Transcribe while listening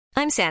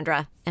I'm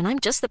Sandra, and I'm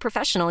just the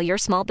professional your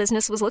small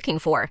business was looking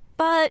for.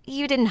 But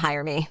you didn't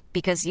hire me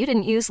because you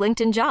didn't use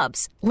LinkedIn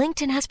Jobs.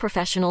 LinkedIn has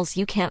professionals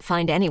you can't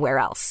find anywhere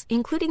else,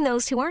 including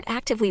those who aren't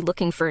actively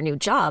looking for a new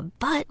job,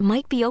 but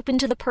might be open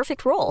to the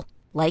perfect role,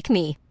 like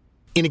me.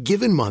 In a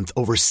given month,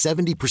 over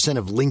 70%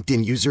 of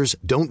LinkedIn users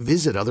don't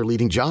visit other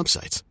leading job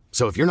sites.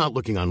 So if you're not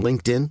looking on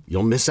LinkedIn,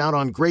 you'll miss out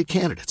on great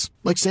candidates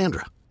like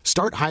Sandra.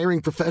 Start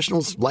hiring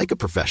professionals like a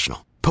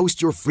professional.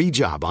 Post your free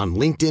job on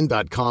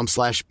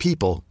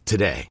linkedin.com/people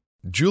today.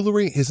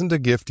 Jewelry isn't a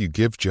gift you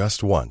give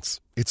just once.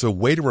 It's a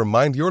way to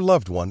remind your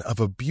loved one of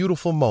a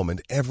beautiful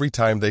moment every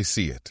time they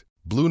see it.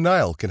 Blue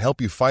Nile can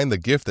help you find the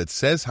gift that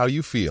says how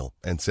you feel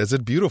and says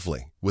it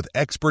beautifully, with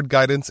expert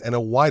guidance and a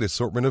wide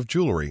assortment of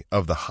jewelry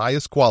of the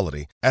highest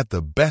quality at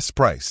the best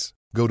price.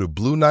 Go to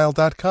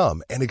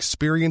BlueNile.com and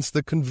experience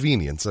the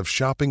convenience of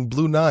shopping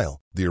Blue Nile,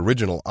 the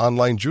original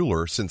online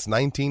jeweler since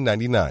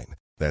 1999.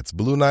 That's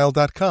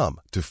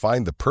BlueNile.com to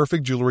find the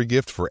perfect jewelry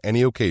gift for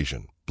any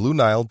occasion.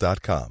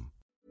 BlueNile.com.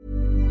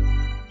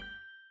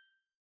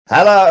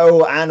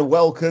 Hello and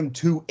welcome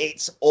to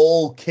It's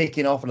All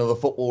Kicking Off, another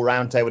football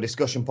roundtable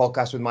discussion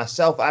podcast with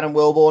myself, Adam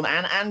Wilborn,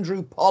 and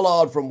Andrew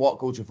Pollard from What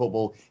Culture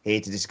Football,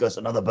 here to discuss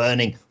another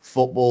burning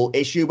football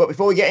issue. But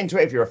before we get into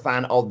it, if you're a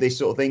fan of this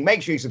sort of thing,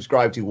 make sure you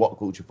subscribe to What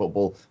Culture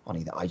Football on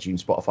either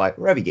iTunes, Spotify,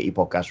 wherever you get your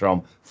podcasts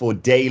from, for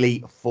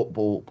daily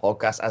football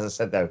podcasts. As I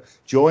said, though,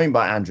 joined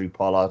by Andrew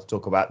Pollard to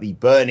talk about the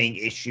burning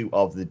issue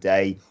of the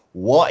day.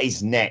 What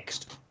is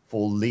next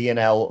for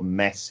Lionel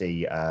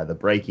Messi? The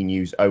breaking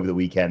news over the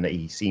weekend that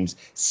he seems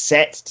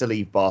set to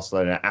leave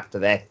Barcelona after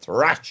their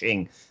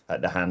thrashing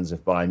at the hands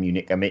of Bayern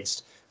Munich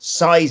amidst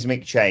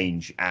seismic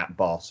change at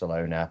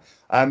Barcelona.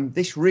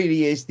 This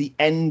really is the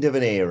end of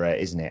an era,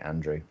 isn't it,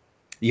 Andrew?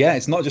 Yeah,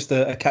 it's not just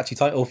a catchy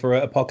title for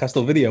a podcast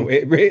or video.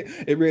 It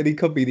really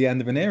could be the end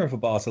of an era for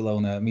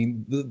Barcelona. I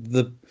mean,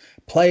 the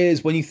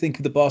players, when you think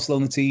of the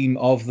Barcelona team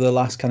of the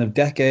last kind of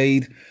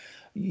decade,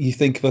 you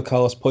think of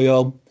Carlos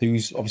Puyol,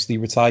 who's obviously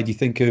retired. You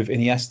think of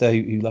Iniesta,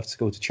 who left to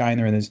go to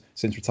China and has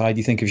since retired.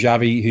 You think of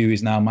Xavi, who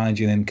is now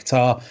managing in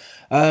Qatar.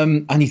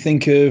 And you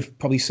think of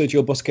probably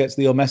Sergio Busquets,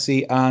 Leo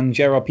Messi, and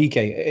Gerard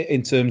Piqué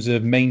in terms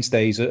of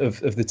mainstays of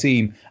the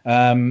team.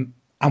 And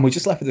we're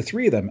just left with the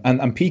three of them.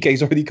 And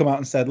Piqué's already come out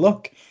and said,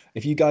 look,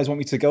 if you guys want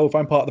me to go, if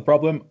I'm part of the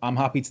problem, I'm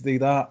happy to do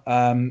that.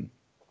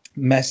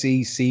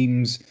 Messi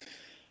seems,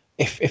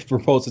 if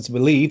reports are to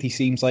believe, he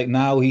seems like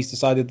now he's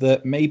decided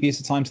that maybe it's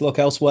the time to look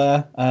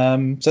elsewhere.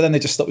 So then they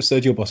just stuck with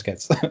Sergio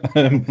Busquets,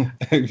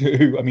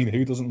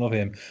 who doesn't love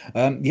him?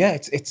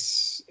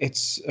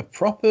 It's a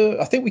proper.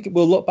 I think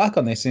we'll look back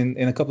on this in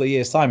a couple of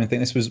years' time and think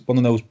this was one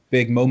of those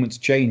big moments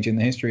of change in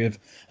the history of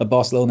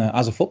Barcelona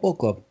as a football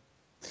club.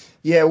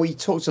 Yeah, we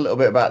talked a little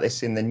bit about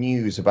this in the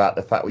news, about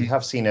the fact we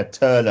have seen a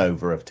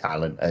turnover of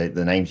talent.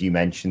 The names you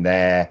mentioned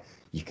there,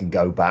 you can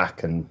go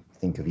back and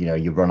think of,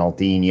 your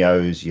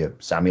Ronaldinhos, your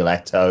Samuel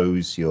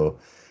Eto'os,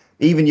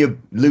 even your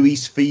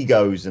Luis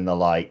Figos and the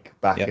like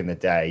back in the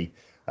day,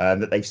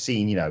 that they've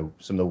seen,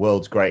 some of the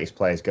world's greatest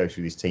players go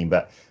through this team.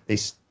 But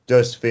this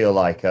does feel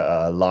like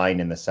a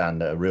line in the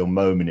sand, a real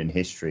moment in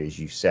history, as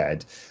you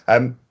said.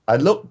 I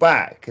look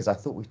back because I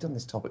thought we've done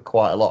this topic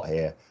quite a lot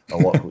here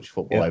on What Culture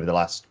Football over the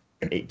last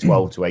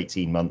 12 to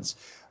 18 months.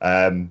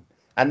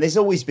 And there's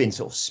always been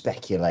sort of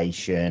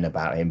speculation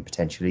about him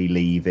potentially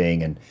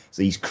leaving and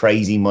these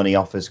crazy money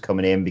offers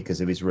coming in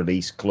because of his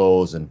release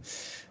clause. And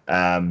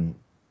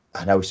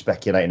I know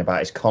speculating about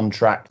his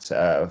contract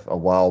a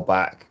while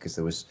back because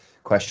there was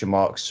question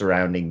marks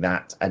surrounding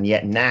that. And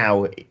yet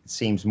now it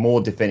seems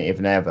more definitive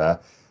than ever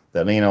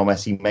that Lionel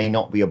Messi may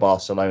not be a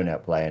Barcelona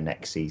player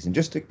next season.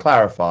 Just to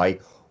clarify,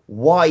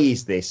 why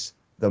is this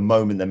the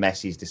moment that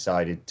Messi's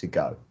decided to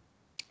go?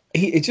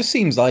 It just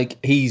seems like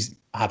he's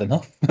had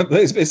enough.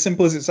 It's as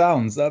simple as it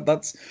sounds.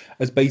 That's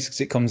as basic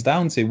as it comes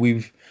down to.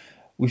 We've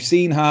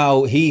seen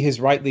how he has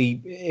rightly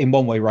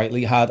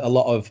had a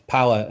lot of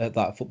power at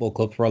that football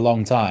club for a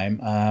long time.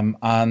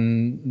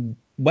 And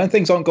when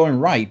things aren't going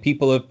right,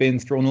 people have been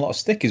throwing a lot of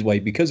stick his way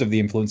because of the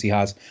influence he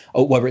has.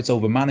 Whether it's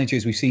over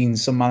managers, we've seen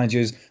some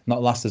managers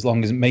not last as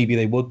long as maybe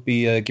they would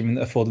be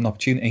afforded an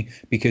opportunity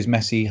because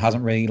Messi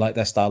hasn't really liked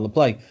their style of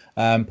play.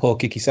 Poor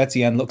Kiki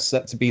Setien looks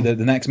set to be the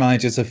next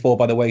manager to fall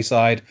by the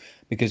wayside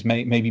because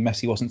maybe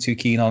Messi wasn't too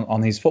keen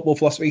on his football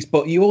philosophies.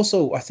 But you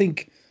also, I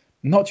think,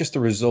 not just the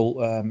result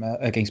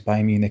against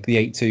Bayern Munich, the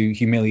 8-2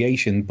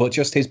 humiliation, but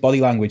just his body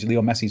language,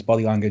 Leo Messi's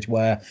body language,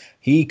 where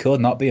he could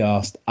not be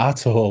asked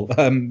at all.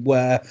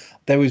 Where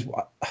there was,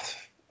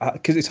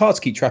 because it's hard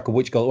to keep track of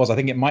which goal it was. I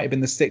think it might have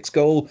been the sixth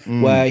goal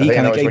where he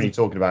kind of gave. What you're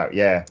talking about,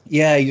 yeah,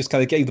 he just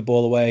kind of gave the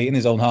ball away in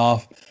his own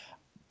half.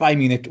 Bayern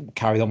Munich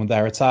carried on with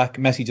their attack.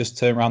 Messi just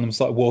turned around and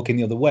started walking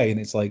the other way, and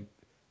it's like,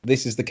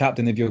 this is the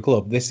captain of your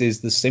club. This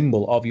is the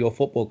symbol of your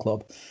football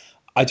club.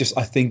 I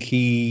think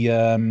he,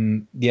 at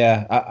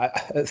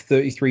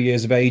 33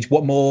 years of age,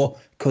 what more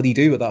could he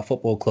do at that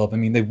football club? I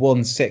mean, they've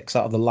won 6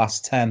 out of the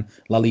last 10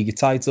 La Liga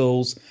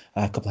titles,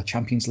 a couple of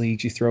Champions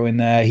Leagues you throw in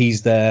there.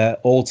 He's their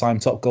all-time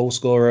top goal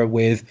scorer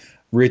with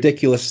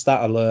ridiculous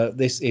stat alert.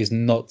 This is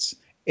nuts.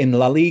 In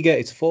La Liga,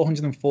 it's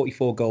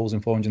 444 goals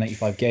in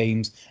 485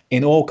 games.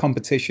 In all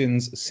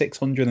competitions,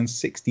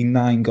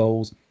 669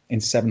 goals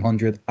in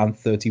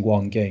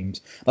 731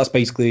 games. That's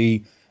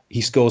basically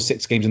he scores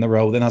 6 games in a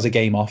row, then has a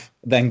game off,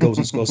 then goes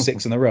and scores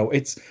 6 in a row.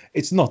 It's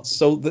nuts.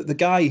 So the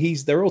guy,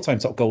 he's their all-time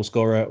top goal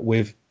scorer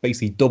with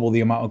basically double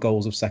the amount of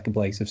goals of second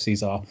place of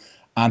Cesar.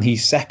 And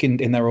he's second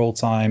in their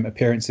all-time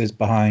appearances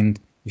behind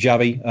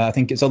Xavi. I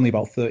think it's only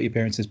about 30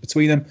 appearances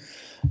between them.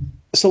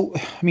 So,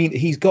 I mean,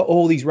 he's got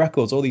all these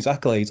records, all these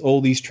accolades, all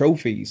these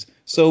trophies.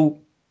 So,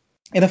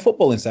 in a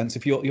footballing sense,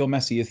 if you're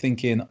Messi, you're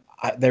thinking,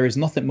 there is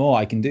nothing more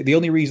I can do. The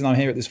only reason I'm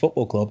here at this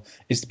football club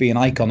is to be an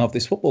icon of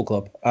this football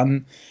club.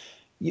 And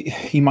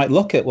he might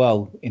look at,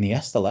 well,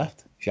 Iniesta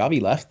left,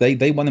 Xavi left.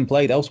 They went and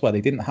played elsewhere.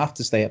 They didn't have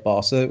to stay at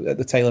Barca. At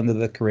the tail end of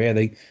their career,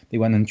 they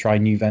went and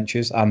tried new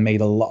ventures and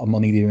made a lot of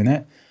money doing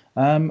it.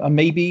 And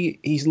maybe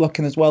he's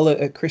looking as well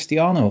at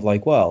Cristiano of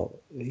like, well,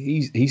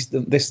 he's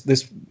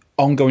this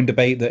ongoing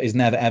debate that is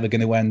never ever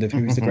going to end of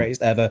who's the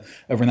greatest ever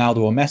of Ronaldo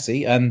or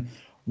Messi. And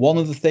one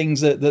of the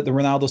things that the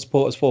Ronaldo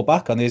supporters fall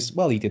back on is,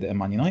 well, he did it at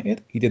Man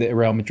United, he did it at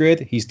Real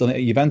Madrid, he's done it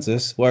at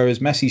Juventus, whereas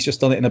Messi's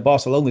just done it in a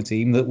Barcelona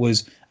team that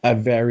was a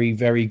very,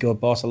 very good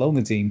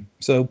Barcelona team.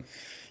 So,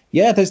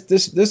 yeah,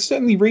 there's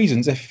certainly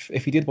reasons if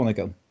he did want to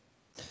go.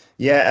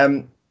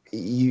 Yeah,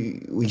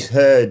 we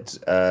heard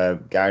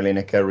Gary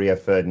Lineker, Rio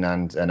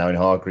Ferdinand and Owen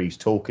Hargreaves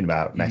talking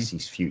about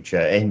Messi's future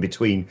in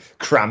between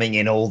cramming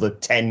in all the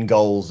 10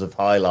 goals of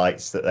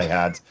highlights that they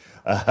had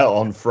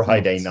on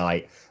Friday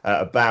night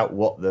about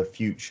what the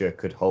future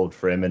could hold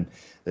for him. And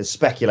the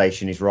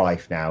speculation is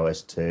rife now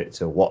as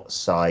to what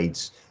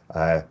sides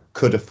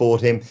could afford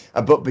him.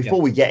 But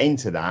before we get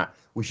into that,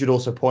 we should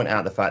also point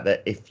out the fact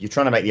that if you're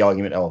trying to make the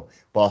argument, oh,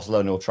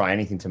 Barcelona will try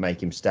anything to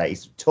make him stay,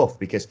 it's tough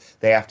because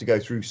they have to go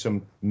through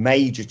some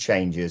major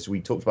changes.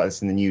 We talked about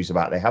this in the news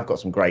about they have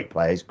got some great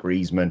players,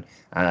 Griezmann,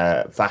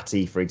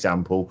 Fati, for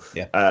example.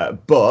 Yeah.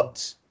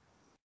 But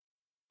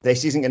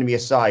this isn't going to be a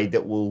side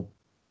that will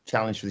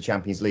challenge for the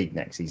Champions League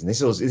next season. This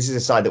is a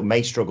side that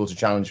may struggle to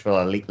challenge for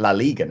La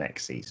Liga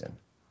next season.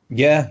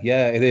 Yeah,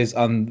 it is.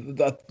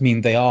 And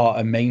they are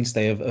a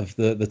mainstay of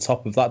the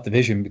top of that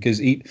division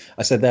because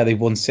I said there they've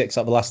won 6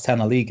 out of the last 10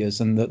 La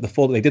Ligas, and the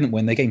 4 that they didn't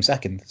win, they came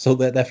second. So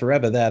they're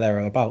forever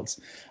thereabouts.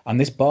 And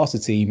this Barca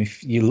team,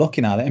 if you're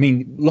looking at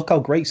it, look how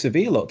great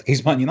Sevilla looked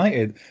against Man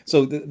United.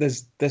 So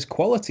there's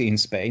quality in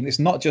Spain. It's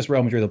not just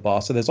Real Madrid or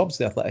Barca. There's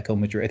obviously Atletico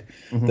Madrid.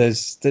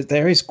 Mm-hmm.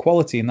 There is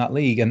quality in that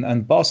league.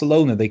 And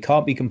Barcelona, they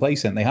can't be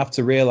complacent. They have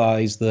to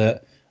realise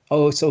that,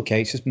 oh, it's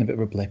okay, it's just been a bit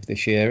of a blip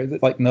this year.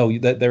 Like, no,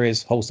 there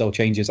is wholesale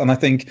changes. And I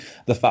think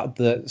the fact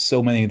that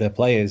so many of their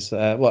players,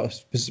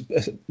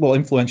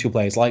 influential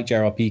players like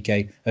Gerard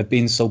Piqué have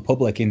been so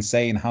public in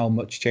saying how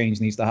much change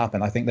needs to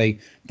happen, I think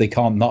they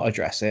can't not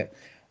address it.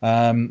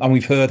 And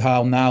we've heard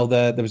how now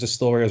there was a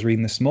story I was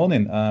reading this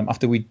morning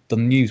after we'd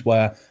done news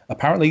where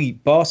apparently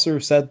Barca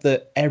have said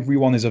that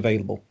everyone is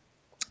available,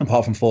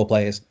 apart from 4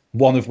 players.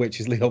 One of which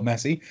is Leo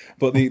Messi,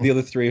 but the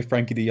other 3 are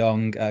Frankie de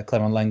Jong,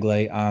 Clement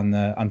Lenglet, and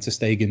ter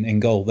Stegen in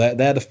goal.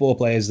 They're the 4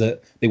 players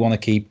that they want to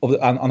keep,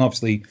 and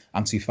obviously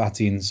Ansu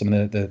Fati and some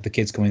of the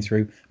kids coming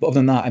through. But other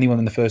than that, anyone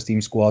in the first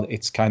team squad,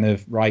 it's kind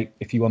of right.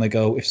 If you want to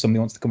go, if somebody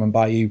wants to come and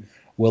buy you,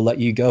 we'll let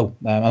you go.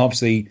 And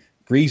obviously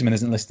Griezmann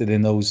isn't listed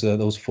in those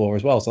 4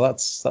 as well, so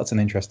that's an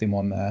interesting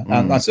one there.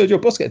 And Sergio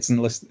Busquets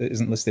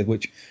isn't listed,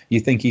 which you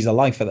think he's a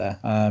lifer there.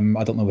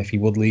 I don't know if he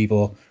would leave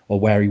or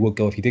where he would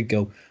go if he did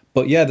go.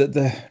 But yeah,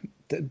 they're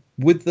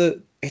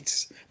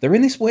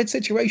in this weird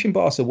situation,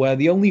 Barca, where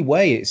the only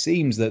way it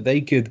seems that they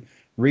could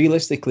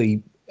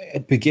realistically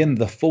begin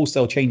the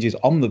full-scale changes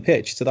on the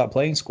pitch to that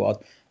playing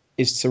squad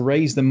is to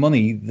raise the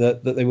money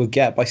that they would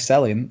get by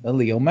selling a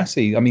Leo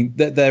Messi.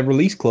 Their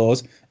release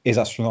clause is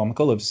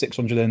astronomical of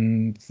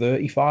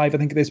 635, I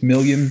think it is,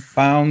 million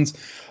pounds.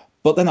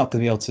 But they're not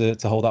going to be able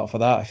to hold out for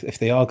that if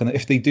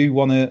they do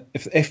want to.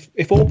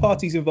 If all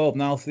parties involved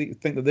now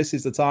think that this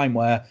is the time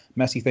where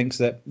Messi thinks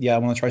that, yeah, I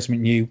want to try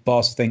something new,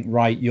 Barca think,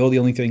 right, you're the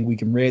only thing we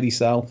can really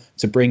sell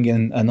to bring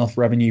in enough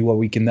revenue where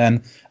we can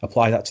then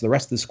apply that to the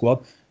rest of the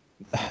squad,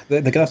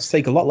 they're going to have to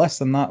take a lot less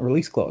than that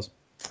release clause.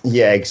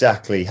 Yeah,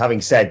 exactly.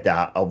 Having said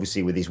that,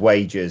 obviously with his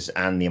wages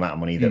and the amount of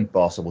money that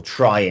Barca will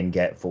try and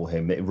get for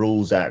him, it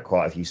rules out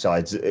quite a few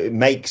sides. It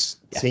makes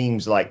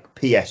teams like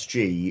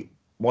PSG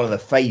one of the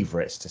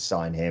favourites to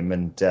sign him,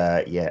 and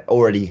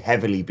already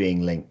heavily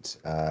being linked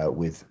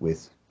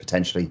with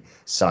potentially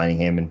signing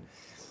him. And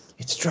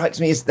it strikes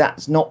me as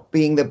that's not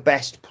being the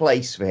best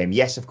place for him.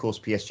 Yes, of course,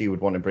 PSG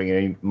would want to bring in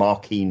a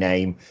marquee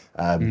name.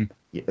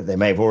 They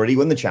may have already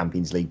won the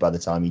Champions League by the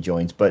time he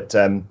joins, but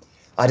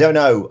I don't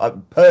know.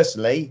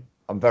 Personally,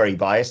 I'm very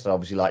biased. I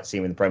obviously like to see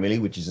him in the Premier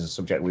League, which is a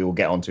subject we will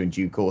get onto in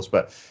due course,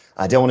 but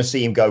I don't want to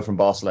see him go from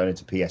Barcelona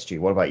to PSG.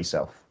 What about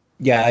yourself?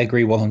 Yeah, I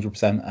agree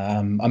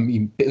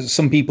 100%.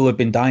 Some people have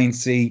been dying to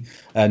see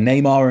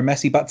Neymar and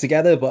Messi back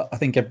together, but I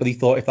think everybody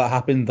thought if that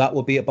happened, that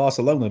would be at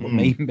Barcelona. But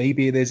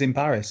maybe it is in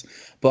Paris.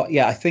 But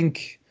yeah, I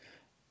think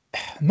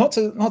not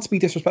to be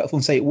disrespectful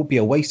and say it would be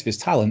a waste of his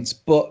talents,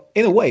 but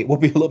in a way it would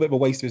be a little bit of a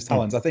waste of his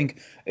talents. I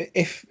think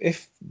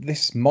if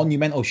this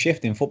monumental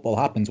shift in football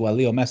happens where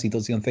Leo Messi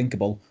does the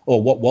unthinkable,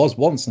 or what was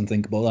once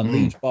unthinkable, and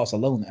leaves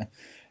Barcelona,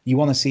 you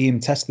want to see him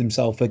test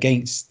himself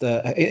against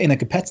in a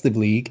competitive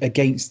league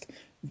against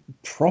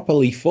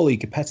properly, fully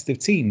competitive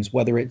teams,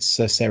 whether it's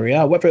Serie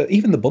A, whether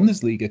even the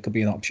Bundesliga could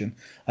be an option,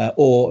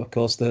 or of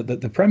course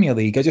the Premier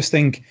League. I just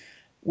think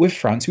with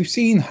France, we've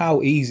seen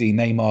how easy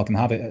Neymar can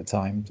have it at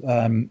times.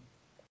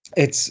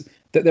 It's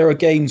that there are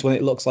games when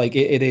it looks like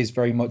it is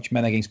very much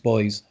men against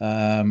boys,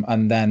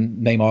 and then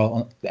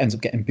Neymar ends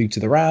up getting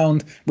booted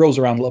around, rolls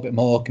around a little bit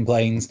more,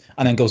 complains,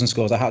 and then goes and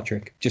scores a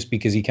hat-trick just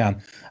because he can.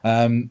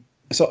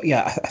 So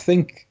yeah, I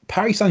think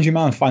Paris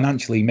Saint-Germain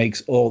financially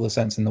makes all the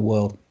sense in the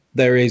world.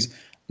 There is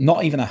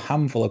not even a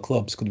handful of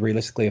clubs could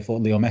realistically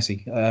afford Leo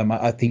Messi.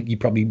 I think you'd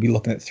probably be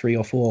looking at 3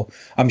 or 4.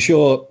 I'm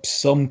sure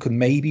some could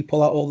maybe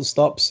pull out all the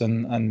stops,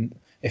 and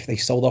if they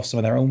sold off some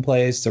of their own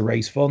players to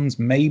raise funds,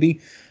 maybe.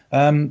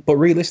 But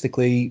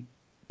realistically,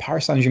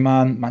 Paris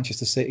Saint-Germain,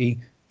 Manchester City,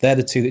 they're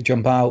the two that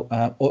jump out,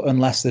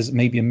 unless there's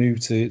maybe a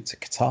move to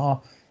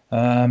Qatar.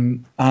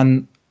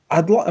 And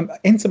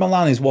Inter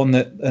Milan is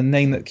a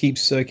name that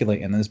keeps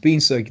circulating, and has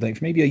been circulating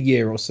for maybe a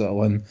year or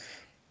so, and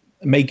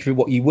make of it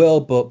what you will,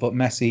 but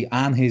Messi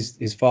and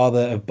his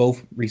father have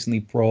both recently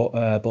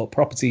bought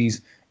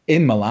properties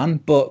in Milan.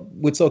 But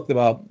we're talking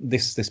about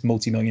this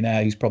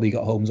multi-millionaire who's probably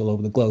got homes all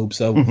over the globe.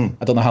 So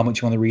I don't know how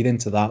much you want to read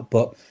into that.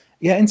 But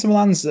yeah, Inter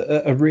Milan's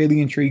a really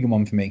intriguing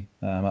one for me,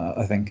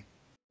 I think.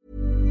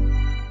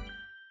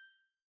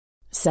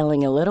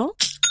 Selling a little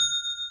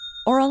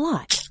or a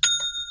lot?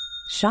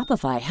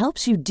 Shopify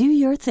helps you do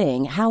your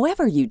thing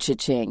however you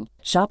cha-ching.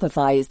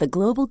 Shopify is the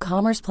global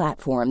commerce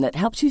platform that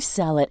helps you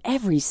sell at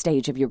every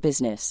stage of your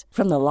business.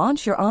 From the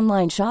launch your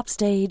online shop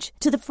stage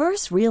to the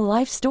first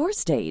real-life store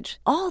stage,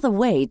 all the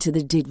way to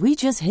the did we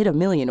just hit a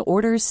million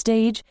orders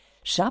stage.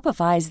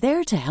 Shopify is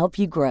there to help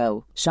you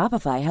grow.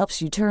 Shopify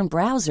helps you turn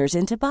browsers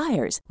into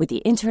buyers with the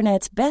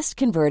internet's best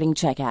converting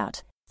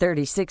checkout.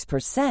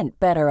 36%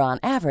 better on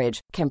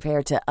average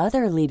compared to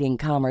other leading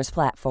commerce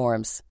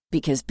platforms.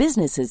 Because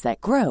businesses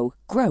that grow,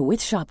 grow with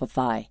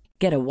Shopify.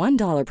 Get a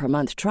 $1 per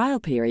month trial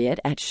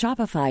period at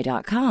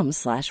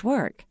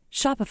shopify.com/work.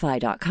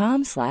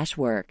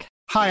 Shopify.com/work.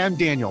 Hi, I'm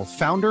Daniel,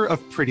 founder of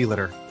Pretty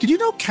Litter. Did you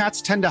know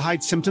cats tend to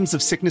hide symptoms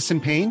of sickness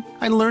and pain?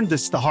 I learned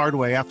this the hard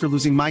way after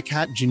losing my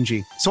cat,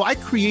 Gingy. So I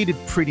created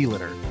Pretty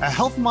Litter, a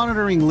health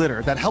monitoring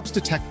litter that helps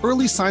detect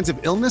early signs of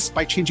illness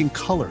by changing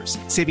colors,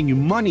 saving you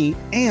money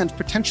and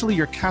potentially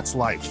your cat's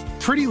life.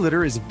 Pretty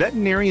Litter is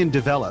veterinarian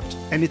developed,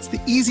 and it's the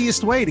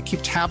easiest way to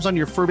keep tabs on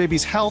your fur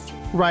baby's health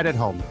right at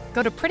home.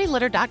 Go to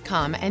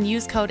prettylitter.com and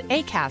use code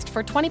ACAST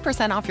for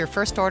 20% off your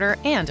first order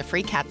and a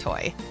free cat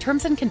toy.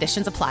 Terms and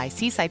conditions apply.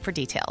 See site for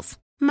details.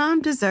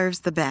 Mom deserves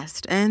the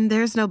best, and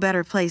there's no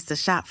better place to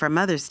shop for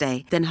Mother's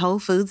Day than Whole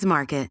Foods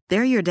Market.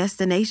 They're your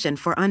destination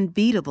for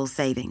unbeatable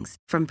savings,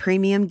 from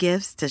premium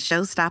gifts to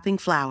show-stopping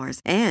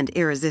flowers and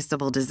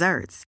irresistible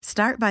desserts.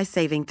 Start by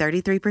saving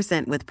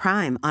 33% with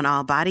Prime on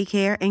all body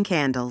care and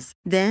candles.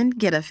 Then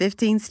get a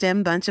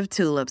 15-stem bunch of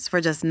tulips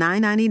for just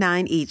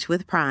 $9.99 each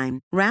with Prime.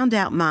 Round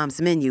out Mom's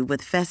menu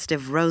with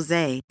festive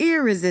rosé,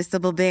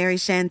 irresistible berry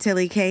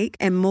chantilly cake,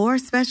 and more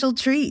special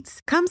treats.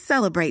 Come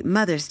celebrate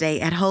Mother's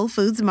Day at Whole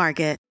Foods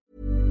Market.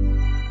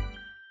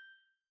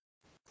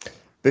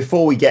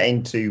 Before we get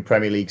into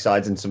Premier League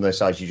sides and some of those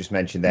sides you just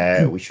mentioned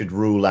there, we should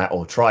rule out,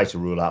 or try to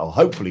rule out, or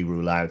hopefully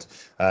rule out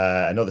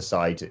another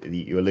side that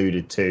you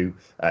alluded to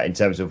in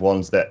terms of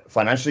ones that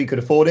financially could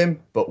afford him,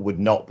 but would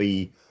not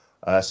be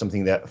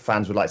something that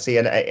fans would like to see.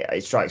 And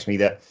it strikes me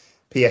that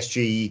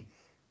PSG,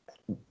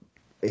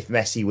 if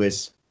Messi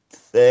was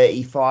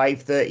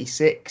 35,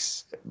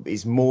 36,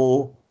 is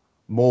more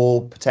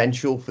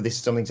potential for this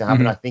something to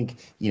happen. I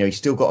think, he's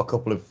still got a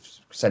couple of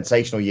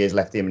sensational years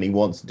left in him, and he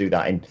wants to do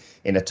that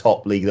in a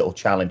top league that will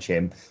challenge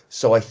him.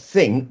 So I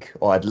think,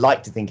 or I'd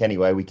like to think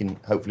anyway, we can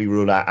hopefully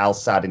rule out Al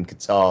Sadd in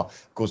Qatar,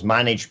 of course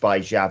managed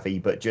by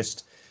Xavi, but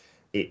just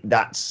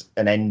that's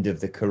an end of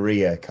the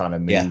career kind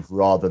of move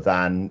rather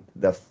than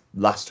the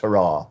last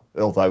hurrah,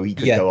 although he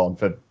could go on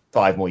for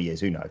 5 more years,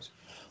 who knows.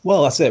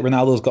 Well, that's it.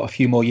 Ronaldo's got a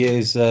few more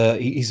years.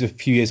 He's a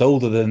few years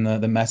older than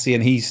Messi,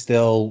 and he's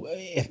still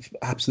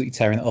absolutely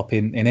tearing it up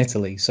in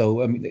Italy. So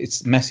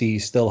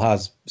Messi still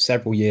has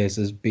several years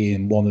as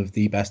being one of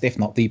the best, if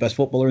not the best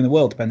footballer in the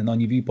world, depending on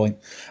your viewpoint.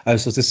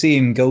 So to see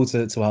him go to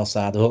Al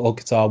Sadd or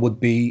Qatar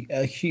would be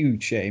a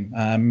huge shame.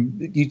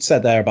 You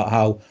said there about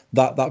how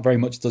that very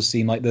much does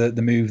seem like the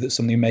move that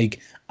somebody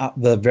make at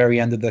the very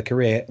end of their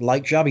career,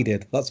 like Xavi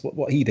did. That's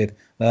what he did.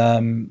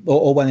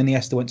 Or when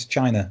Iniesta went to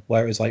China,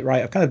 where it was like,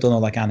 right, I've kind of done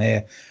all I can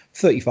here.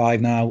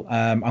 35 now.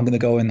 I'm going to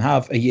go and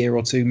have a year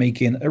or two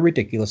making a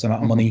ridiculous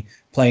amount of money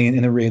playing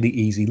in a really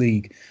easy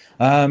league.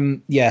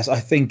 Yes, I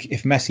think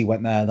if Messi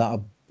went there,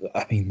 that'd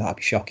be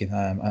shocking.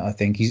 I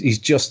think he's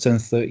just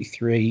turned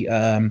 33.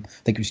 I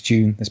think it was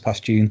this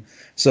past June.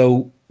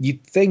 So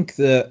you'd think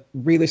that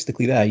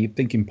realistically you're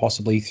thinking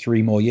possibly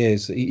 3 more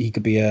years. He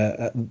could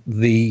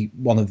be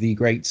one of the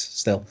greats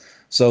still.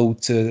 So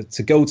to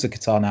go to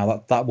Qatar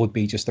now, that would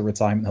be just a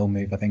retirement home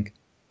move, I think.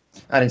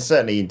 And it's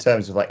certainly in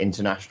terms of like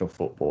international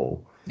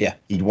football, yeah,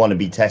 he'd want to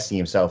be testing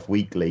himself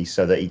weekly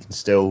so that he can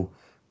still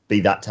be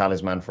that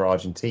talisman for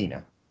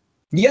Argentina.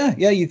 Yeah,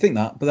 you'd think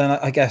that. But then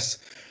I guess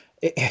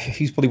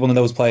he's probably one of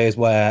those players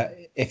where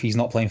if he's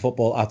not playing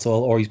football at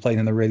all or he's playing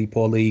in a really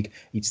poor league,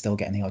 he'd still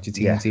get in the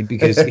Argentina team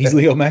because he's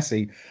Leo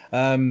Messi.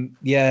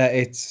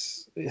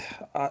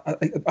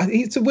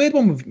 It's a weird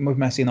one with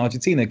Messi in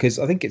Argentina because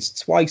I think it's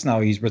twice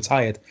now he's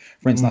retired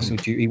for international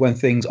duty when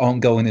things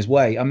aren't going his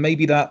way. And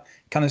maybe that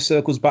kind of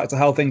circles back to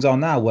how things are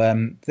now,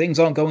 where things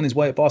aren't going his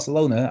way at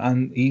Barcelona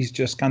and he's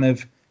just kind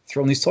of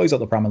thrown his toys out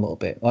the pram a little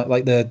bit,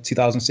 like the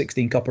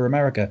 2016 Copa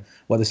America,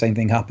 where the same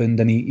thing happened,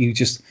 and he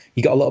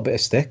got a little bit of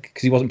stick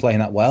because he wasn't playing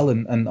that well,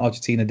 and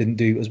Argentina didn't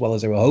do as well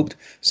as they were hoped.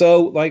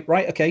 So, like,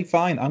 right, okay,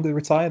 fine, I'm going to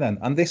retire then,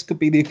 and this could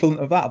be the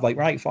equivalent of that, of like,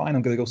 right, fine,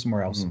 I'm going to go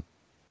somewhere else.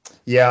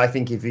 Yeah, I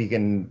think if he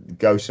can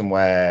go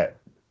somewhere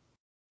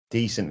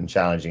decent and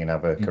challenging and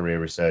have a career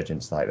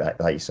resurgence like that,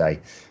 like you say,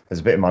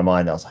 there's a bit in my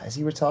mind that I was like, has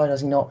he retired? Has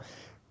he not?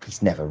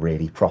 He's never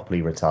really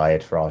properly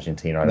retired for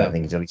Argentina. I don't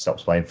think until he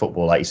stops playing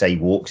football. Like you say, he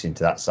walks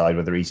into that side,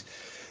 whether he's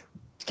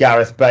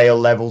Gareth Bale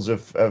levels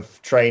of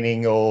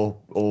training or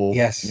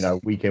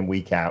week in,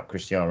 week out,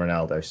 Cristiano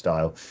Ronaldo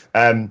style.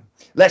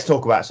 Let's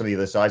talk about some of the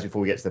other sides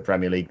before we get to the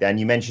Premier League then.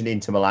 You mentioned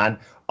Inter Milan.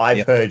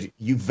 I've heard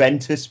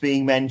Juventus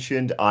being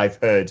mentioned. I've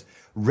heard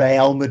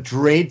Real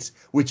Madrid,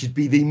 which would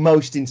be the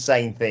most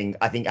insane thing,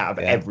 I think, out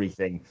of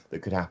everything that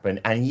could happen.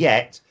 And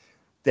yet,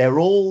 they're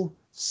all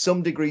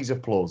some degrees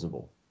of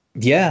plausible.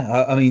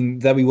 Yeah, I mean,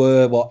 there we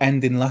were,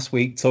 ending last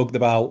week, talking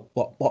about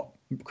what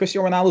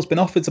Cristiano Ronaldo's been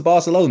offered to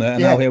Barcelona,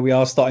 and now here we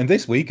are starting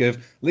this week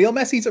of Leo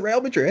Messi to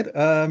Real Madrid.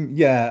 I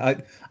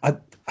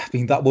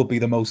mean, that would be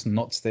the most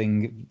nuts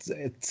thing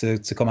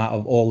to come out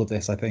of all of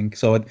this, I think.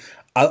 So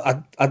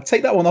I'd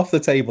take that one off the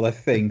table, I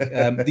think.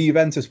 The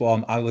Juventus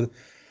one, I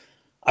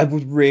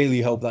would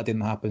really hope that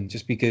didn't happen,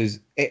 just because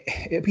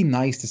it'd be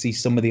nice to see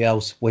somebody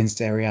else win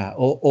Serie A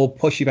or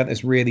push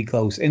Juventus really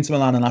close. Inter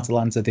Milan and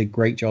Atalanta did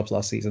great jobs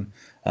last season,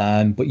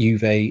 but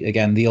Juve,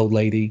 again, the old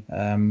lady,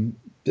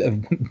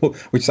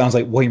 which sounds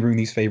like Wayne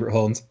Rooney's favourite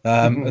haunt,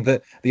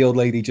 the old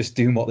lady just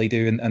doing what they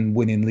do and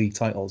winning league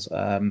titles.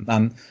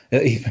 And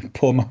even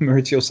poor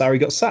Maurizio Sarri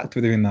got sacked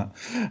for doing that.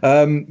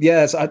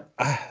 So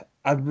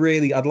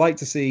I'd like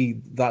to see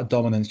that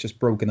dominance just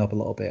broken up a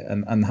little bit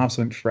and have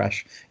something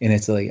fresh in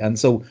Italy. And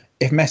so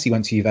if Messi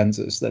went to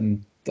Juventus,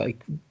 then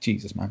like,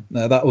 Jesus, man,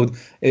 that would,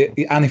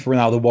 and if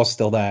Ronaldo was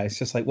still there, it's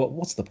just like,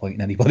 what's the point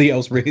in anybody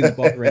else really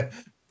bothering?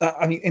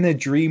 I mean, in a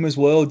dreamer's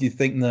world, you'd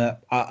think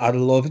that I'd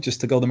love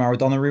just to go the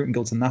Maradona route and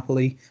go to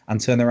Napoli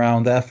and turn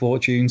around their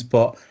fortunes,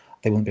 but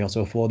they wouldn't be able to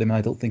afford him. And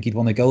I don't think he'd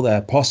want to go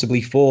there,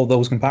 possibly for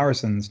those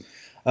comparisons.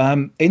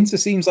 Inter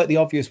seems like the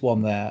obvious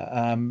one there.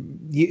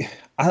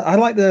 I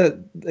like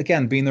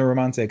again, being the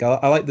romantic,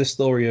 I like the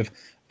story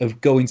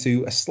of going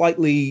to a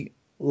slightly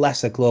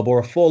lesser club or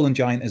a fallen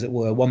giant, as it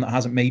were, one that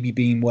hasn't maybe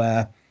been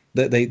where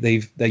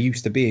they're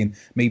used to being,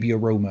 maybe a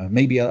Roma,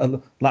 maybe a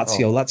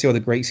Lazio. Lazio had a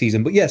great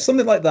season, but yeah,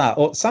 something like that.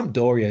 Or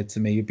Sampdoria to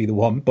me would be the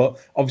one, but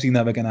obviously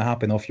never going to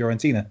happen. Or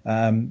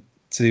Fiorentina.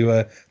 To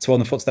on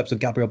the footsteps of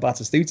Gabriel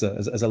Batistuta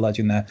as a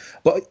legend there.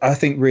 But I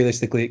think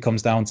realistically it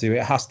comes down to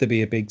it has to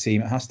be a big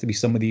team. It has to be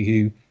somebody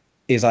who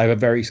is either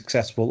very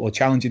successful or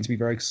challenging to be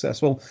very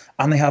successful,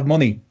 and they have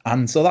money.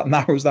 And so that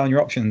narrows down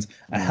your options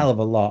a hell of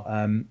a lot.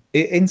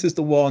 Inter's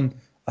the one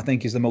I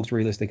think is the most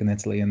realistic in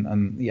Italy.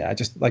 And yeah,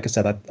 just like I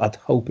said, I'd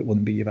hope it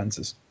wouldn't be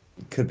Juventus.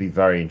 It could be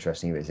very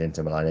interesting if it's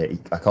Inter Milan.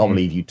 I can't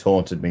believe you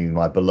taunted me with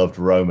my beloved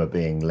Roma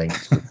being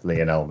linked with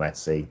Lionel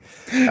Messi.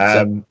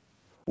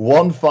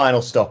 One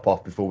final stop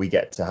off before we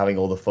get to having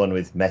all the fun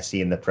with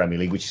Messi in the Premier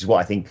League, which is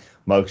what I think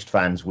most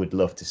fans would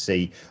love to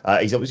see.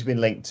 He's obviously been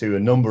linked to a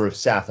number of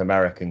South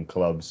American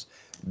clubs.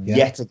 Yeah.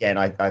 Yet again,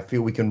 I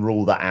feel we can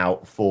rule that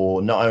out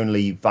for not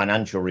only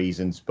financial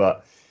reasons,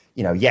 but,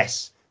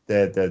 yes,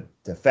 the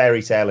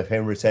fairy tale of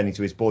him returning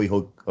to his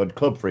boyhood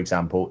club, for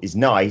example, is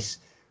nice,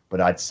 but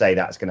I'd say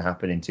that's going to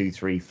happen in 2,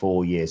 3,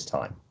 4 years'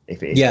 time,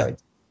 if it is. Yeah.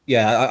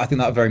 Yeah, I think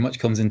that very much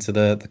comes into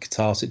the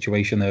Qatar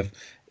situation of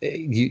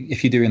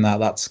if you're doing that,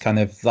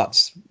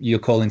 that's your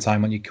calling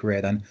time on your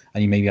career then,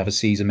 and you maybe have a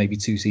season, maybe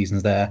 2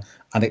 seasons there,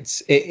 and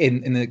it's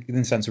in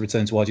the sense of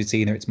return to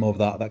Argentina, it's more of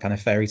that kind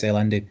of fairy tale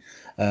ending,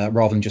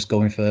 rather than just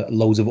going for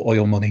loads of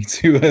oil money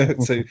to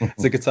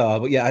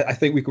Qatar. But yeah, I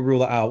think we could rule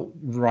that out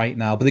right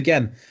now. But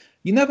again,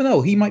 you never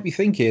know. He might be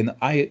thinking,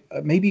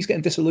 maybe he's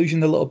getting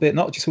disillusioned a little bit,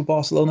 not just with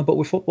Barcelona, but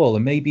with football,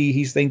 and maybe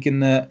he's thinking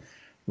that,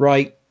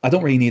 right, I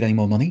don't really need any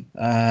more money.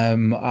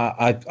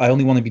 I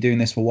only want to be doing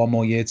this for 1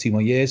 more year, 2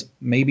 more years.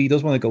 Maybe he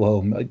does want to go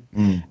home.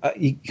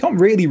 You can't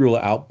really rule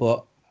it out,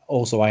 but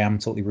also I am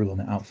totally ruling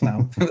it out for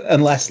now.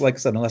 unless, like I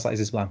said, unless that is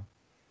his plan.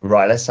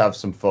 Right, let's have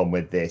some fun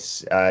with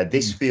this.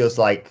 This feels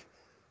like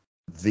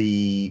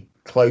the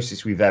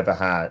closest we've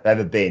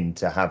ever been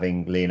to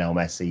having Lionel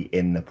Messi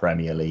in the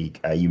Premier League.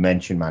 You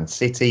mentioned Man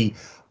City.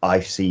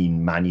 I've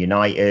seen Man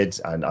United,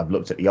 and I've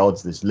looked at the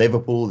odds. There's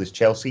Liverpool, there's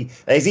Chelsea.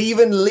 There's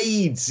even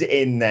Leeds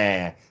in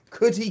there.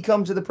 Could he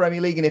come to the Premier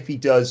League? And if he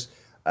does,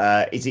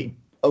 is it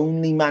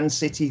only Man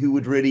City who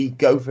would really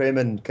go for him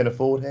and can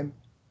afford him?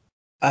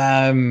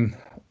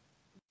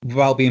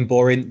 Without being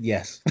boring,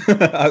 yes.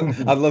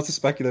 I'd love to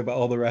speculate about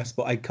all the rest,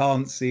 but I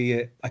can't see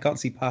it. I can't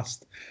see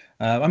past.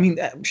 I mean,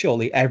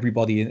 surely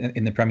everybody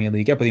in the Premier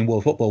League, everybody in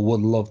world football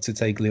would love to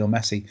take Leo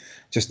Messi.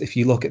 Just if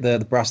you look at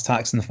the brass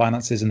tacks and the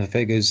finances and the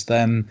figures,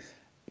 then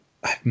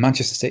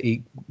Manchester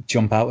City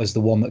jump out as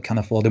the one that can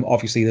afford him.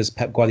 Obviously, there's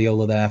Pep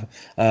Guardiola there.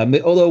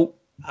 Although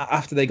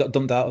after they got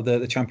dumped out of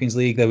the Champions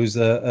League, there was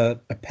a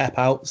Pep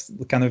out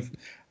kind of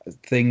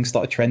thing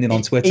started trending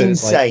on Twitter.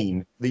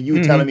 Insane that you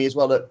were telling me as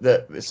well that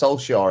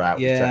Solskjaer out.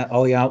 Yeah,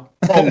 Ollie out.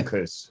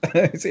 Bonkers.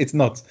 it's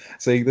nuts.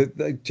 So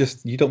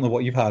just you don't know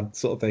what you've had,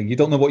 sort of thing. You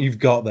don't know what you've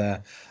got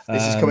there.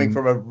 This is coming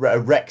from a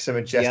Wrexham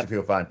and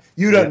Chesterfield fan.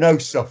 You don't know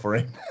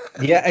suffering.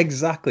 Yeah,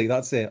 exactly.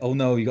 That's it. Oh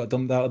no, you got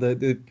dumped out of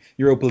the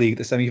Europa League,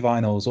 the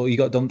semi-finals, or you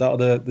got dumped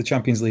out of the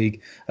Champions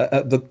League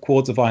at the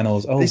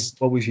quarter-finals. Oh,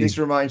 what was you? This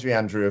reminds me,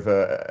 Andrew, of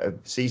a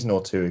season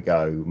or two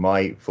ago.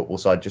 My football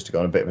side, just to go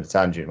on a bit of a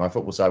tangent, my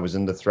football side was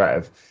under threat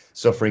of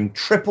suffering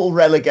triple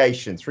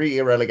relegation,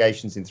 3-year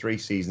relegations in 3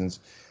 seasons.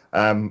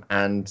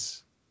 And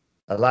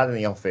a lad in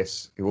the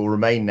office, who will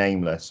remain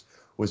nameless,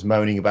 was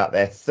moaning about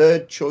their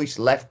third choice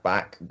left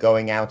back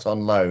going out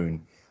on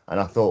loan. And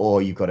I thought, oh,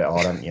 you've got it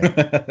hard, haven't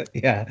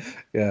you? Yeah.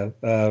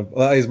 Well,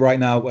 that is right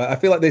now. I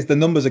feel like the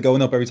numbers are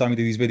going up every time we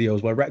do these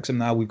videos. Where Wrexham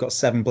now, we've got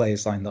 7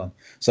 players signed on.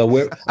 So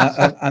we're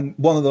and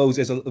one of those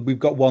is we've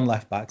got 1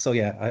 left back. So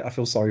yeah, I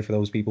feel sorry for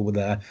those people with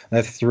there. They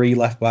have 3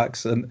 left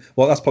backs, and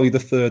well, that's probably the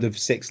third of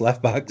 6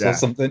 left backs or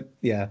something.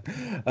 Yeah.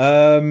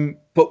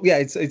 But yeah,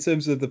 it's in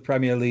terms of the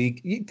Premier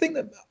League, you'd think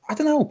that, I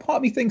don't know, part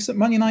of me thinks that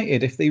Man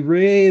United, if they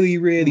really,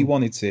 really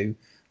wanted to,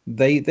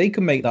 they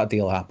can make that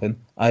deal happen.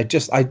 I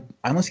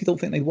honestly don't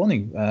think they'd want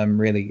to,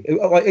 really.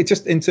 It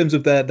just in terms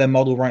of their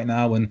model right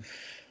now and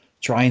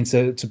trying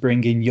to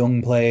bring in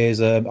young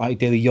players,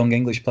 ideally young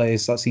English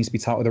players, that seems to be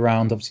touted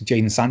around. Obviously,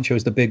 Jadon Sancho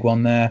is the big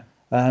one there.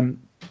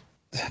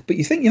 But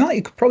you think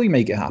United could probably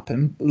make it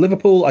happen.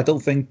 Liverpool, I don't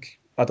think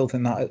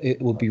that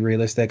it would be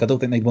realistic. I don't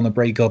think they'd want to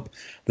break up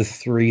the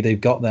 3 they've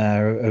got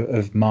there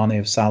of Mane,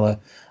 of Salah,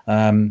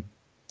 and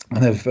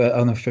of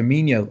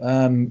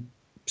Firmino.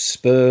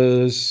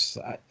 Spurs,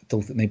 I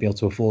don't think they'd be able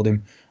to afford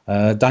him.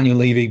 Daniel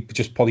Levy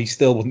just probably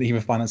still wouldn't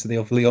even finance the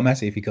deal for Leo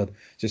Messi if he could,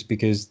 just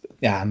because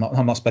I'm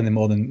not spending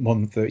more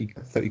than 30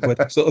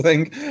 quid sort of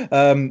thing.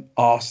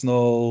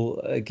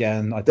 Arsenal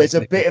again. There's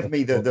a bit of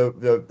me that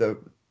the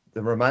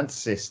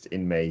romanticist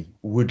in me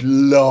would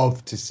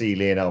love to see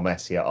Lionel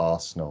Messi at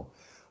Arsenal.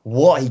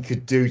 What he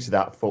could do to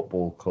that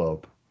football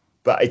club,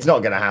 but it's not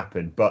going to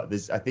happen. But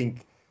I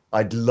think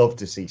I'd love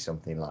to see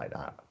something like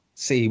that.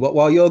 See,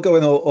 while you're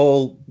going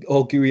all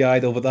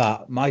gooey-eyed over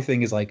that, my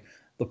thing is like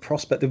the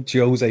prospect of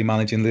Jose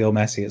managing Leo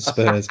Messi at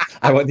Spurs.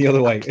 I went the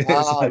other way.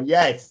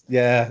 Yes.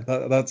 Yeah,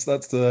 that's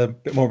a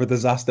bit more of a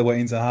disaster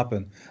waiting to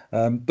happen.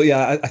 But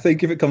yeah, I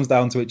think if it comes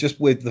down to it, just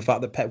with the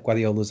fact that Pep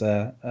Guardiola's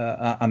there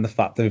and the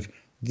fact of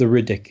the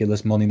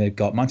ridiculous money they've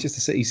got,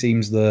 Manchester City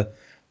seems the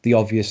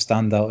obvious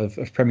standout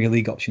of Premier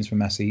League options for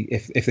Messi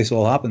if this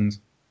all happens.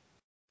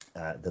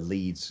 The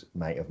Leeds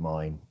mate of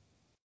mine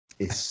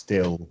is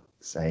still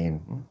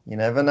saying, you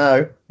never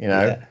know,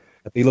 Yeah.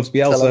 He loves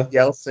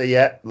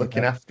Bielsa.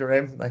 Looking after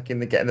him,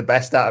 getting the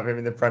best out of him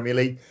in the Premier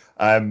League.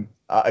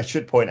 I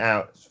should point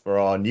out for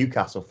our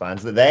Newcastle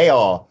fans that they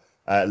are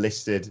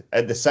listed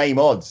at the same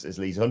odds as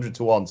Leeds, 100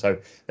 to 1. So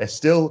they're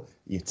still.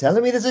 You're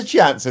telling me there's a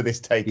chance of this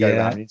takeover?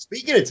 Yeah. I mean,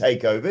 speaking of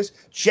takeovers,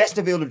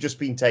 Chesterfield have just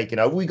been taken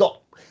over. We got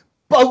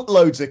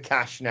boatloads of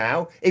cash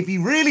now. If he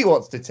really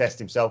wants to test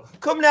himself,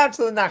 come down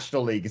to the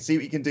National League and see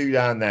what you can do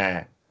down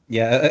there.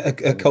 Yeah,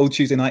 a cold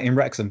Tuesday night in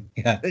Wrexham.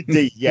 Yeah,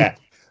 indeed. Yeah.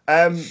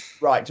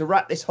 Right, to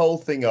wrap this whole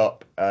thing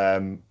up,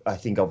 I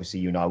think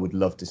obviously you and I would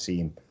love to see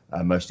him,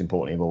 most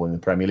importantly of all, in the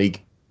Premier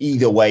League.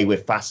 Either way, we're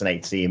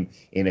fascinated to see him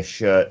in a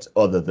shirt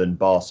other than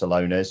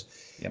Barcelona's.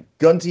 Yep.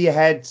 Gun to your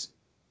head,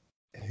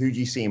 who do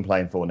you see him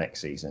playing for next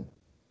season?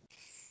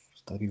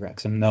 It's got to be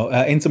Wrexham. No,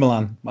 Inter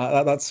Milan.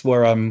 That's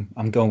where I'm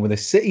going with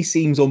this. City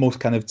seems almost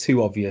kind of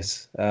too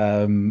obvious.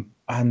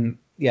 And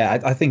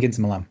yeah, I think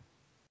Inter Milan.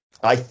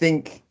 I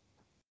think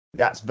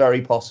that's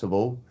very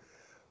possible.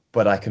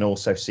 But I can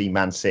also see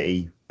Man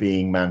City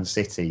being Man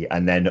City,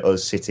 and then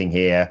us sitting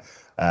here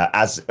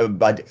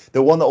the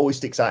one that always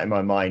sticks out in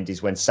my mind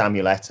is when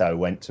Samuel Eto'o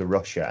went to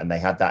Russia, and they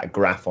had that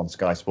graph on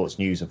Sky Sports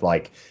News of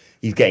like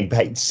he's getting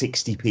paid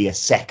 60p a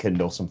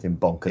second or something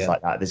bonkers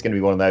like that. There's going to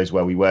be one of those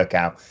where we work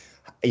out,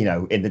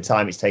 in the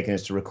time it's taken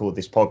us to record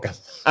this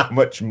podcast, how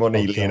much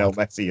money Lionel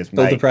Messi has made.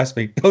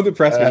 Don't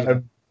depress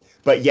me.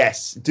 But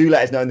yes, do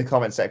let us know in the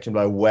comment section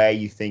below where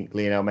you think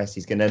Lionel Messi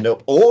is going to end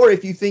up, or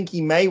if you think he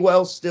may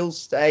well still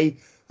stay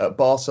at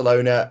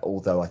Barcelona,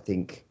 although I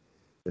think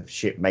the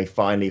ship may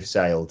finally have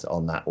sailed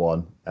on that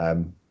one.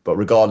 But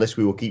regardless,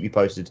 we will keep you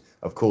posted,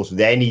 of course, with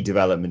any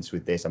developments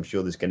with this. I'm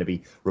sure there's going to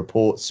be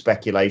reports,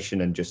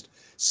 speculation, and just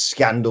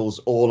scandals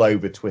all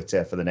over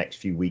Twitter for the next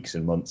few weeks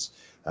and months.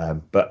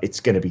 But it's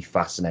going to be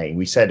fascinating.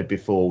 We said it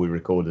before we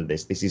recorded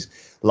this. This is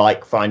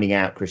like finding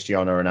out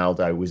Cristiano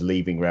Ronaldo was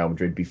leaving Real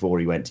Madrid before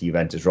he went to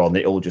Juventus, rather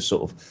than it all just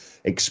sort of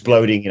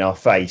exploding in our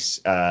face.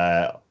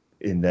 I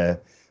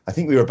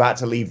think we were about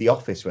to leave the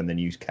office when the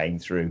news came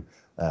through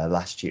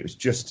last year. It was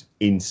just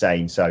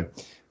insane. So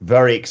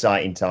very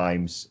exciting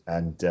times,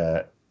 and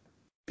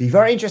be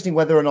very interesting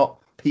whether or not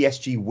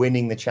PSG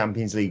winning the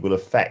Champions League will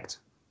affect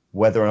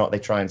whether or not they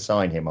try and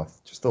sign him. I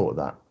just thought of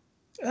that.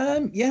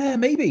 Yeah,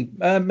 maybe.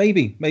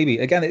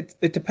 Again,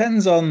 it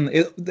depends on.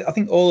 I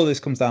think all of this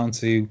comes down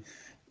to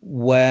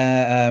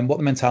where what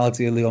the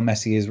mentality of Leo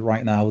Messi is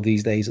right now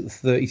these days at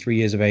 33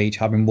 years of age,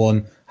 having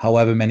won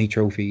however many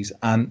trophies.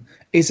 And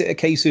is it a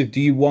case of,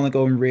 do you want to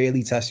go and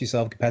really test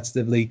yourself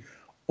competitively,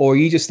 or are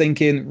you just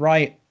thinking,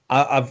 right,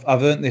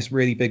 I've earned this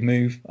really big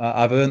move.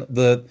 I've earned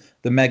the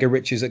mega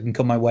riches that can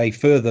come my way,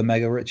 further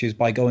mega riches,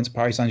 by going to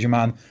Paris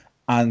Saint-Germain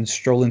and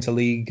strolling to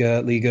Ligue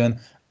 1.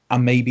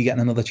 And maybe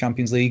getting another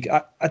Champions League.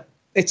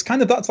 It's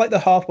kind of, that's like the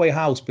halfway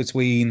house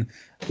between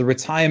the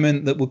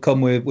retirement that would come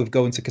with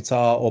going to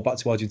Qatar or back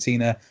to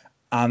Argentina,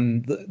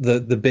 and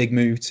the big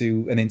move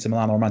to an Inter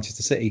Milan or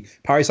Manchester City.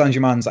 Paris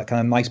Saint-Germain's that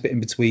kind of nice bit in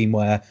between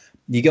where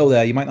you go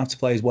there, you might not have to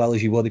play as well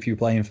as you would if you were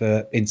playing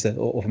for Inter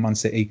or for Man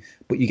City,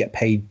 but you get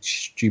paid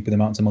stupid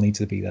amounts of money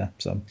to be there.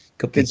 So,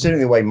 considering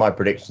the way my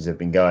predictions have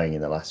been going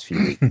in the last few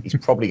weeks, he's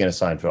probably going to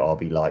sign for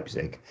RB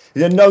Leipzig.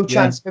 Is there no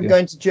chance of him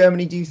going to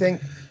Germany, do you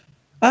think?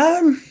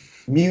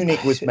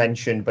 Munich was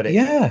mentioned, but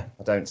I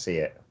don't see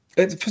it.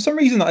 For some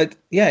reason,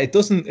 it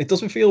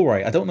doesn't feel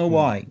right. I don't know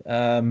why.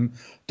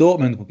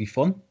 Dortmund would be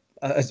fun.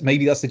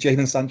 Maybe that's the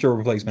Jadon Sancho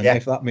replacement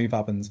if that move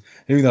happens.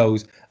 Who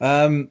knows?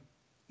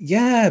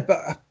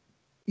 But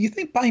you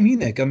think Bayern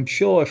Munich? I'm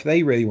sure if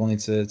they really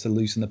wanted to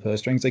loosen the purse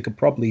strings, they could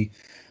probably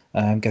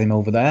get him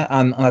over there.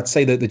 And I'd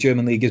say that the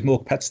German league is more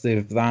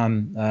competitive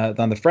than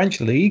the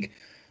French league.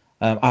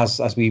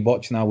 As we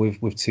watch now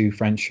with two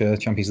French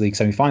Champions League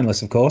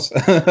semi-finalists, of course.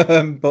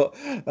 but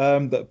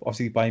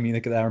obviously Bayern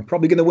Munich are there and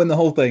probably going to win the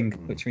whole thing,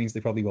 which means they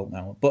probably won't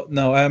now. But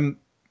no,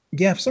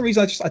 for some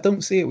reason I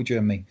don't see it with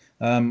Germany.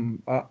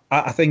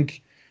 I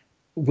think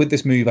with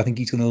this move, I think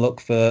he's going to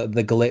look for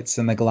the glitz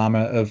and the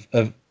glamour of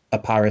a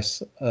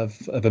Paris,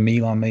 of a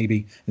Milan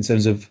maybe, in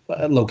terms of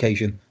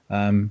location.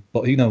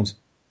 But who knows?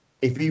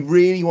 If he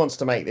really wants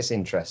to make this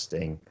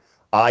interesting,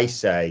 I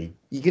say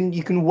you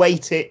can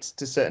weight it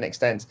to a certain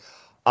extent.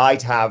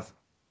 I'd have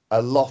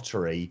a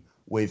lottery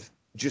with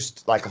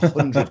just like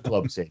 100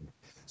 clubs in.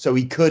 So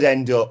he could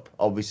end up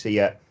obviously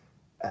at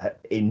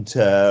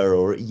Inter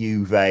or at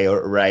Juve or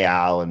at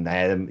Real, and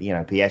they're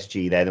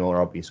PSG, they're the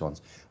more obvious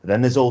ones. But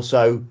then there's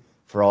also,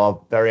 for our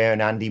very own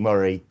Andy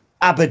Murray,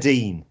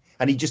 Aberdeen.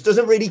 And he just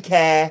doesn't really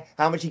care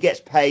how much he gets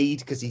paid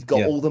because he's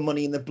got all the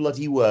money in the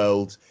bloody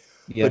world.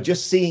 But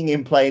just seeing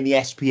him play in the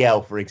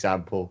SPL, for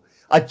example,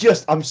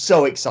 I'm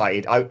so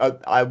excited.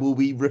 I will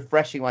be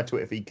refreshing my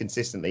Twitter feed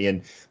consistently.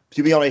 And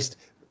to be honest,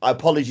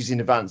 apologies in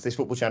advance. This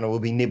football channel will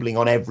be nibbling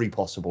on every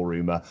possible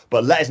rumour.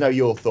 But let us know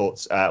your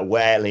thoughts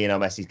where Lionel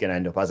Messi's going to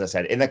end up, as I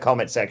said, in the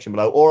comment section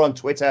below or on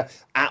Twitter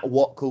at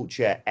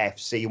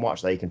WhatCultureFC. And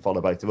watch there, you can follow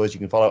both of us. You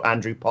can follow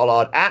Andrew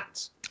Pollard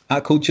at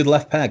Cultured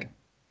Left Peg.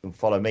 You can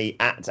follow me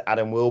at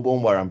Adam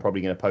Wilborn, where I'm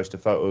probably going to post a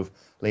photo of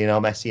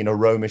Lionel Messi in a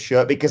Roma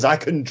shirt because I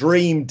can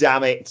dream,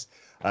 damn it.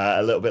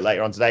 A little bit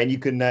later on today, and you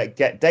can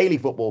get daily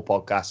football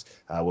podcasts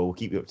where we'll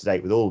keep you up to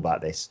date with all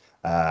about this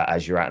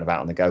as you're out and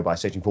about on the go by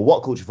searching for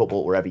What Culture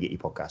Football wherever you get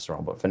your podcasts are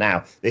on. But for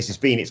now, this has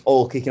been It's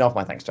All Kicking Off.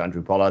 My thanks to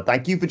Andrew Pollard.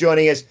 Thank you for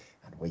joining us,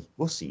 and we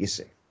will see you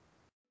soon.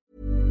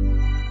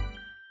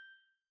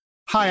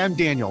 Hi, I'm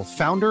Daniel,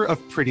 founder of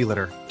Pretty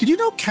Litter. Did you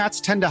know cats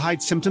tend to hide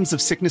symptoms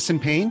of sickness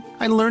and pain?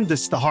 I learned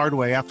this the hard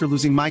way after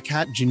losing my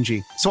cat,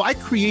 Gingy. So I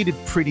created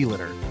Pretty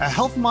Litter, a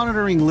health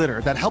monitoring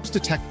litter that helps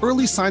detect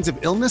early signs of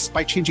illness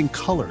by changing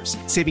colors,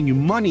 saving you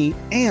money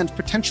and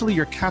potentially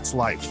your cat's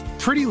life.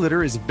 Pretty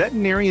Litter is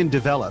veterinarian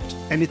developed,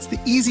 and it's the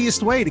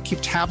easiest way to keep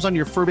tabs on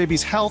your fur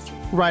baby's health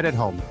right at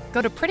home.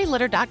 Go to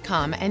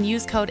prettylitter.com and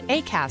use code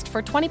ACAST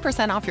for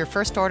 20% off your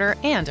first order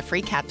and a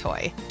free cat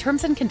toy.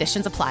 Terms and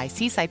conditions apply.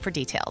 See site for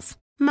details.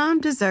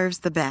 Mom deserves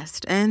the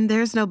best, and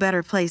there's no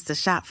better place to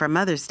shop for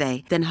Mother's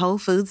Day than Whole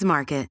Foods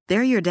Market.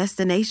 They're your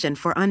destination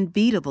for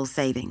unbeatable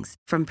savings,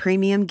 from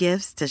premium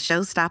gifts to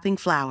show-stopping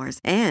flowers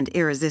and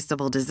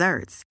irresistible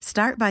desserts.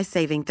 Start by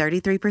saving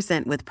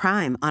 33% with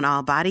Prime on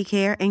all body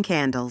care and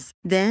candles.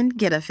 Then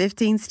get a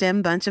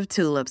 15-stem bunch of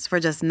tulips for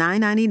just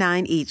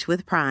 $9.99 each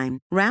with Prime.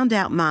 Round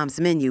out Mom's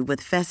menu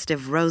with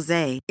festive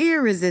rosé,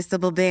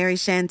 irresistible berry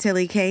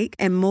chantilly cake,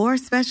 and more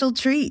special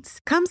treats.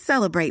 Come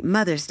celebrate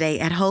Mother's Day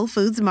at Whole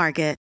Foods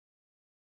Market.